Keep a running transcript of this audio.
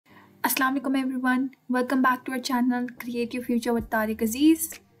अस्सलाम वालेकुम everyone, welcome back to our channel create your future with Tariq अजीज़।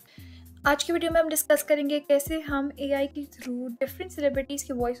 आज की वीडियो में हम डिस्कस करेंगे कैसे हम एआई के थ्रू डिफरेंट सेलिब्रिटीज़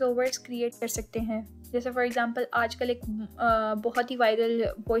के वॉइस ओवर्स क्रिएट कर सकते हैं। जैसे फॉर एग्जांपल आजकल एक बहुत ही वायरल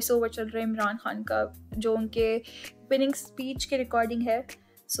वॉइस ओवर चल रहा है इमरान खान का, जो उनके विनिंग स्पीच के रिकॉर्डिंग है।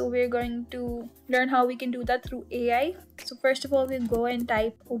 So we're going to learn how we can do that through AI. So first of all, we'll go and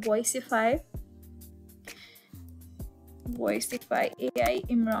type Vocify.ai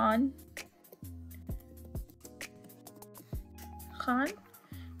Imran Khan,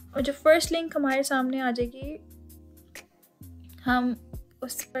 और जो फर्स्ट लिंक हमारे सामने आ जाएगी हम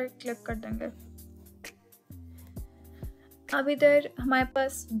उस पर क्लिक कर देंगे। अब इधर हमारे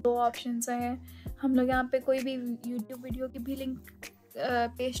पास दो ऑप्शंस हैं। हम लोग यहाँ पे कोई भी यूट्यूब वीडियो की भी लिंक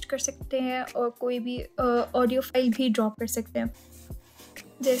पेस्ट कर सकते हैं और कोई भी ऑडियो फाइल भी ड्रॉप कर सकते हैं।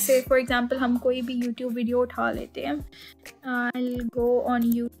 जैसे फॉर एग्जांपल हम कोई भी यूट्यूब वीडियो उठा लेते हैं। I'll go on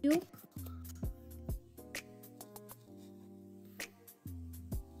YouTube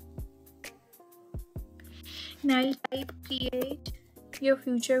and I'll type create your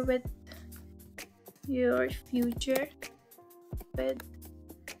future with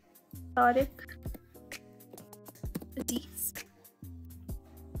Tariq Aziz.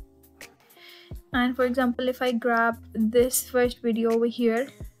 And for example, if I grab this first video over here,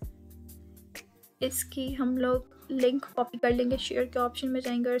 इसकी हम लोग लिंक कॉपी कर लेंगे। शेयर के ऑप्शन में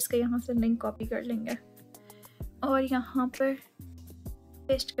जाएंगे और इसका यहाँ से लिंक कॉपी कर लेंगे और यहाँ पर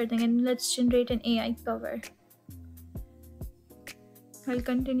पेस्ट कर देंगे। Let's generate N AI cover. I'll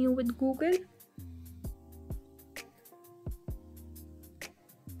continue with Google.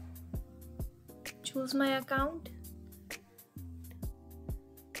 Choose my account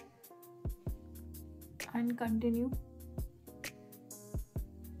and continue.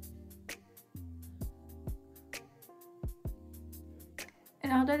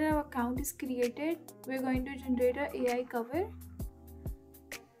 And now that our account is created, we're going to generate an AI cover.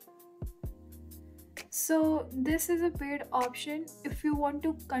 So this is a paid option. If you want to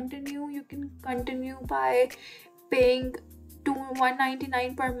continue, you can continue by paying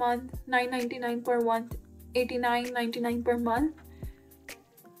 $199 per month, $9.99 per month, $89.99 per month.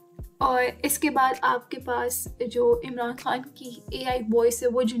 और इसके बाद आपके पास जो इमरान खान की AI voice है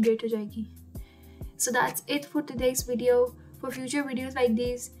वो generate हो जाएगी। So that's it for today's video. For future videos like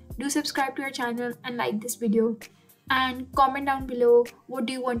these, do subscribe to our channel and like this video. And comment down below what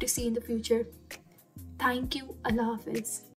do you want to see in the future. Thank you. Allah Hafiz.